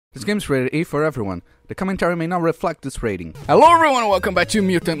This game's rated E for everyone. The commentary may not reflect this rating. Hello everyone, welcome back to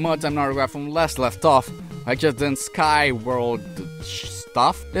Mutant Mods. I'm Narwhal from last left off. I just done Sky World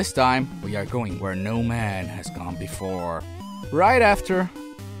stuff. This time, we are going where no man has gone before. Right after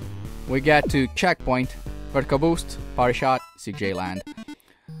we get to checkpoint, vertical boost, party shot, CJ land.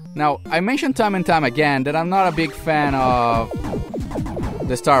 Now, I mentioned time and time again that I'm not a big fan of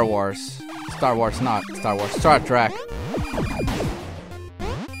the Star Trek.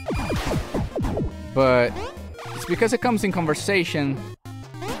 But it's because it comes in conversation,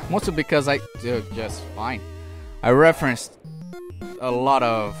 mostly because I referenced a lot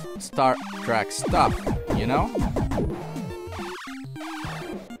of Star Trek stuff, you know?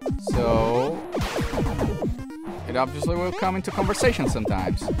 So it obviously will come into conversation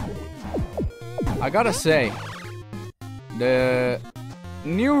sometimes. I gotta say, the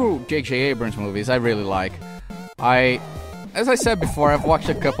new J.J. Abrams movies I really like. As I said before, I've watched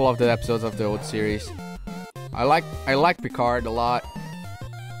a couple of the episodes of the old series. I like Picard a lot.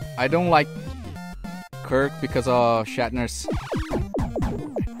 I don't like Kirk because of Shatner's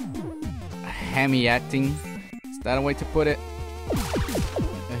hammy acting. Is that a way to put it?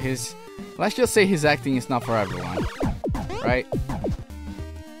 Let's just say his acting is not for everyone, right?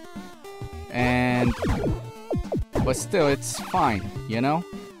 But still, it's fine, you know?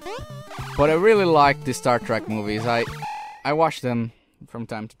 But I really like the Star Trek movies. I watch them from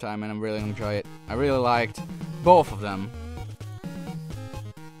time to time and I really enjoy it. I really liked both of them.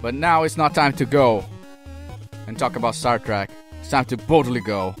 But now it's not time to go and talk about Star Trek. It's time to boldly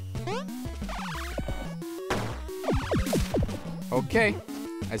go. Okay,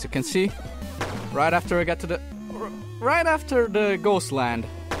 as you can see, right after I get to the Ghost Land,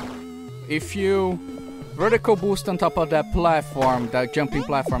 if you vertical boost on top of that platform, that jumping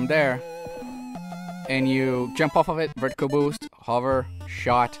platform there, and you jump off of it, vertical boost, hover,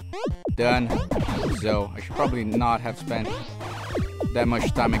 shot, done. So I should probably not have spent that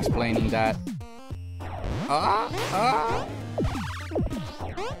much time explaining that. I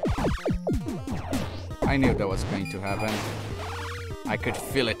knew that was going to happen. I could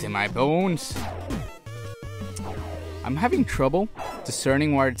feel it in my bones. I'm having trouble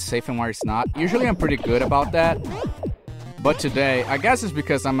discerning where it's safe and where it's not. Usually I'm pretty good about that. But today, I guess it's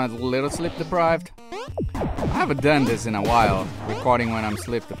because I'm a little sleep deprived. I haven't done this in a while, recording when I'm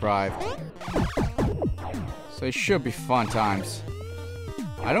sleep deprived. So it should be fun times.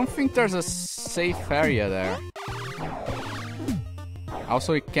 I don't think there's a safe area there.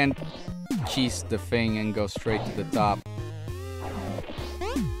 Also, you can't cheese the thing and go straight to the top.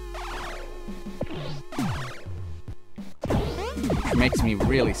 Which makes me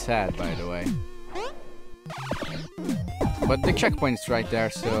really sad, by the way. But the checkpoint's right there,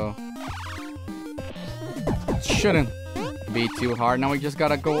 so it shouldn't be too hard. Now we just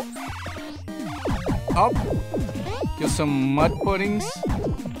gotta go up, kill some mud puddings,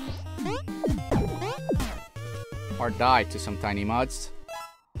 or die to some tiny muds,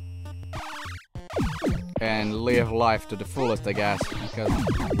 and live life to the fullest, I guess, because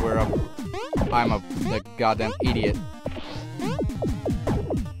I'm the goddamn idiot.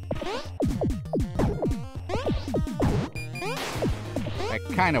 I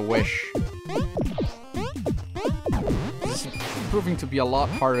kinda wish. This is proving to be a lot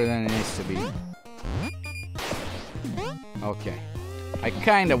harder than it needs to be. Okay. I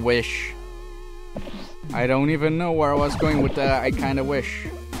kinda wish. I don't even know where I was going with that. I kinda wish.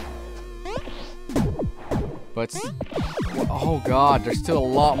 But oh god, there's still a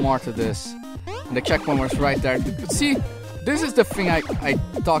lot more to this. And the checkpoint was right there. See, this is the thing I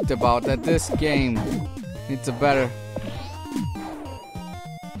talked about, that this game needs a better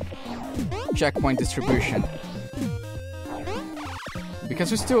checkpoint distribution. Because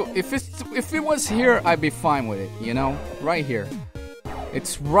we still, if it was here, I'd be fine with it, you know? Right here.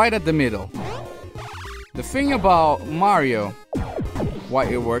 It's right at the middle. The thing about Mario, why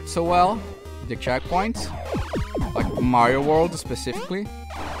it worked so well, the checkpoints, like Mario World specifically,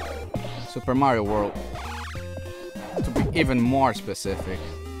 Super Mario World, to be even more specific,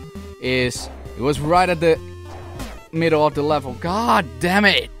 is it was right at the middle of the level. God damn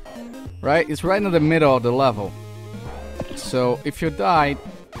it! Right? It's right in the middle of the level. So if you died,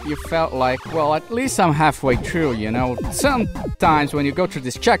 you felt like, well, at least I'm halfway through, you know? Sometimes when you go through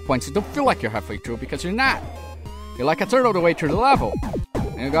these checkpoints, you don't feel like you're halfway through because you're not. You're like a third of the way through the level.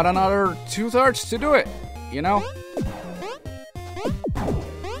 And you got another 2/3 to do it, you know?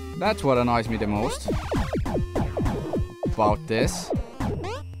 That's what annoys me the most about this.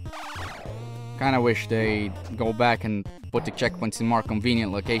 Kinda wish they'd go back and put the checkpoints in more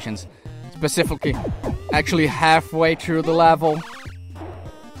convenient locations. Specifically, actually halfway through the level.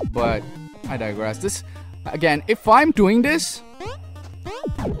 But I digress. This, again, if I'm doing this,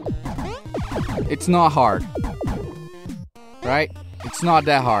 it's not hard. Right? It's not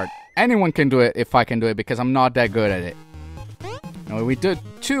that hard. Anyone can do it if I can do it because I'm not that good at it. Now we did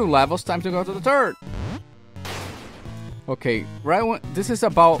 2 levels, time to go to the 3rd. Okay, right when this is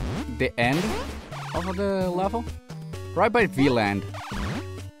about the end of the level. Right by V-Land.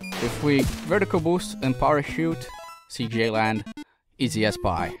 If we vertical boost and parachute, CJ land, easy as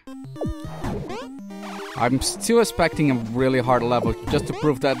pie. I'm still expecting a really hard level just to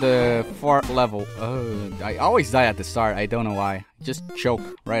prove that the 4th level... I always die at the start, I don't know why. Just choke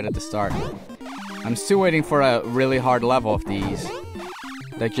right at the start. I'm still waiting for a really hard level of these.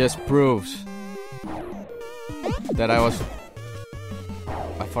 That just proves that I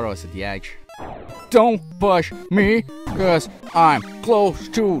thought I was at the edge. Don't push me, cause I'm close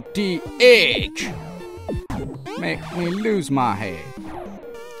to the edge. Make me lose my head.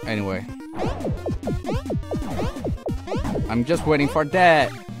 Anyway. I'm just waiting for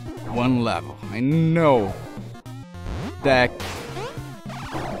that 1 level. I know that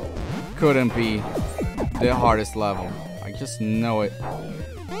couldn't be the hardest level. I just know it.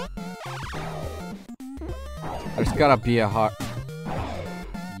 There's gotta be a hard...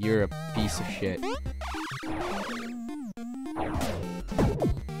 You're a piece of shit.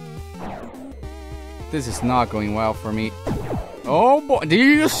 This is not going well for me. Oh boy, did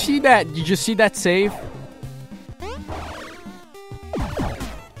you see that? Did you see that save?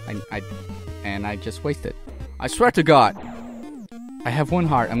 And I just wasted. I swear to God. I have 1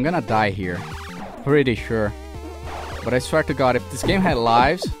 heart. I'm gonna die here. Pretty sure. But I swear to God, if this game had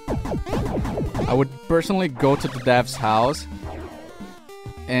lives, I would personally go to the dev's house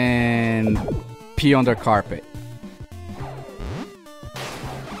and pee on their carpet.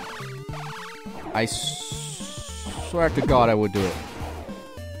 I swear to God I would do it.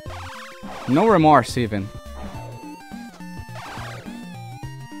 No remorse even.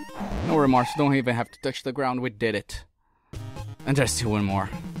 No remorse, don't even have to touch the ground, we did it. And there's still 1 more.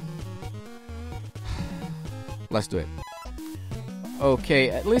 Let's do it. Okay,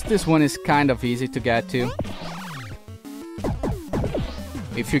 at least this one is kind of easy to get to.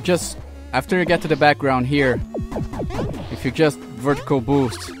 If you just, after you get to the background here, if you just vertical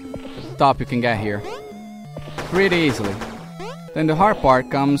boost at the top, you can get here pretty easily. Then the hard part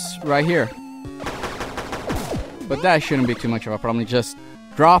comes right here. But that shouldn't be too much of a problem. Just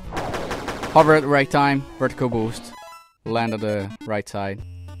drop, hover at the right time, vertical boost, land on the right side.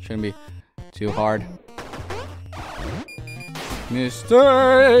 Shouldn't be too hard.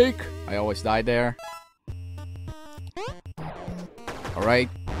 Mistake! I always die there. Alright,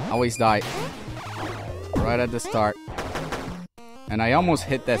 always die. Right at the start. And I almost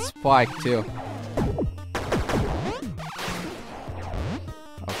hit that spike too.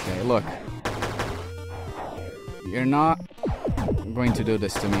 Okay, look. You're not going to do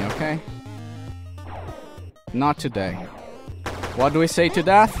this to me, okay? Not today. What do we say to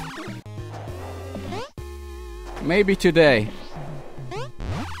death? Maybe today.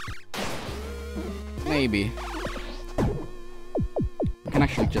 Maybe. I can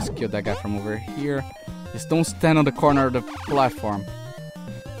actually just kill that guy from over here. Just don't stand on the corner of the platform.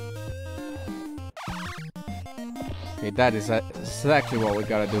 Okay, that is exactly what we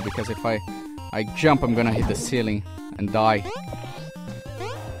gotta do, because if I jump, I'm gonna hit the ceiling and die.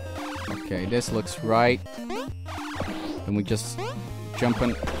 Okay, this looks right. Then we just jump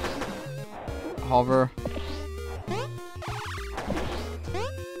and hover.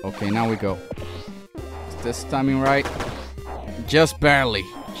 Okay, now we go. Is this timing right? Just barely.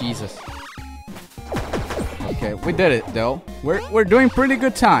 Jesus. Okay, we did it though. We're doing pretty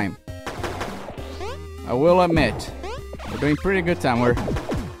good time. I will admit. We're doing pretty good time.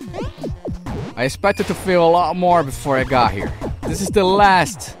 I expected to feel a lot more before I got here. This is the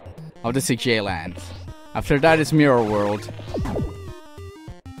last of the CJ lands. After that is Mirror World.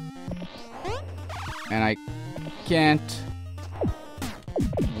 And I can't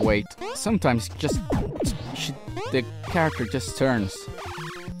wait. Sometimes just the character just turns.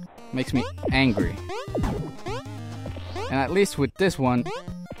 Makes me angry. And at least with this one,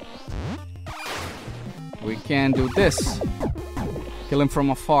 we can do this. Kill him from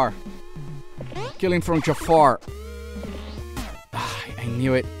afar. Kill him from Jafar. I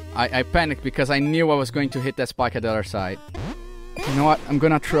knew it. I panicked because I knew I was going to hit that spike at the other side. You know what? I'm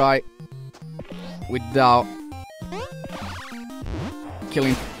gonna try without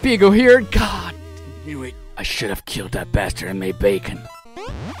killing Pigo here. God, I knew it. I should have killed that bastard and made bacon.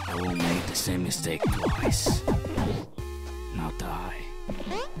 I won't make the same mistake twice. Now die.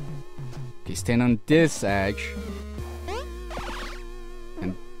 Okay, stand on this edge.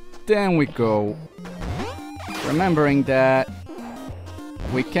 And then we go. Remembering that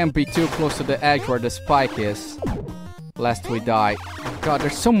we can't be too close to the edge where the spike is, lest we die. God,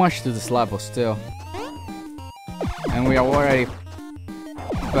 there's so much to this level still. And we are already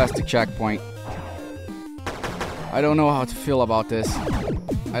past the checkpoint. I don't know how to feel about this.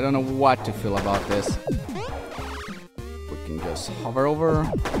 I don't know what to feel about this. We can just hover over.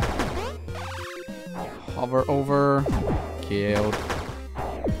 Hover over. Killed.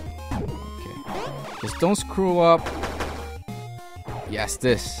 Okay. Just don't screw up. Yes,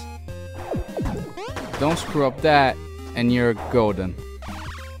 this. Don't screw up that, and you're golden.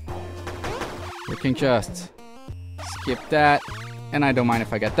 We can just skip that, and I don't mind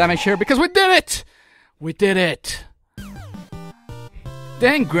if I get damage here because we did it! We did it!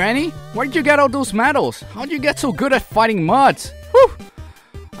 Dang, Granny, where'd you get all those medals? How'd you get so good at fighting mods? Whew!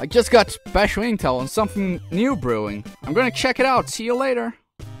 I just got special intel on something new brewing. I'm gonna check it out. See you later,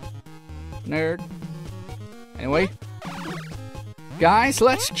 nerd. Anyway, guys,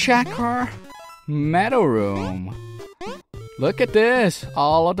 let's check our medal room. Look at this,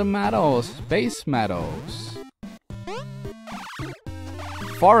 all of the medals. Base medals,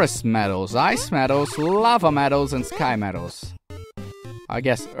 forest medals, ice medals, lava medals, and sky medals. I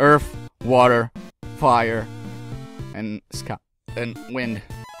guess earth, water, fire, and sky, and wind.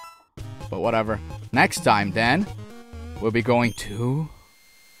 But whatever. Next time, then, we'll be going to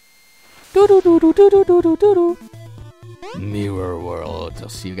Mirror World. I'll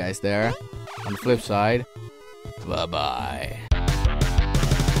see you guys there. On the flip side, bye-bye.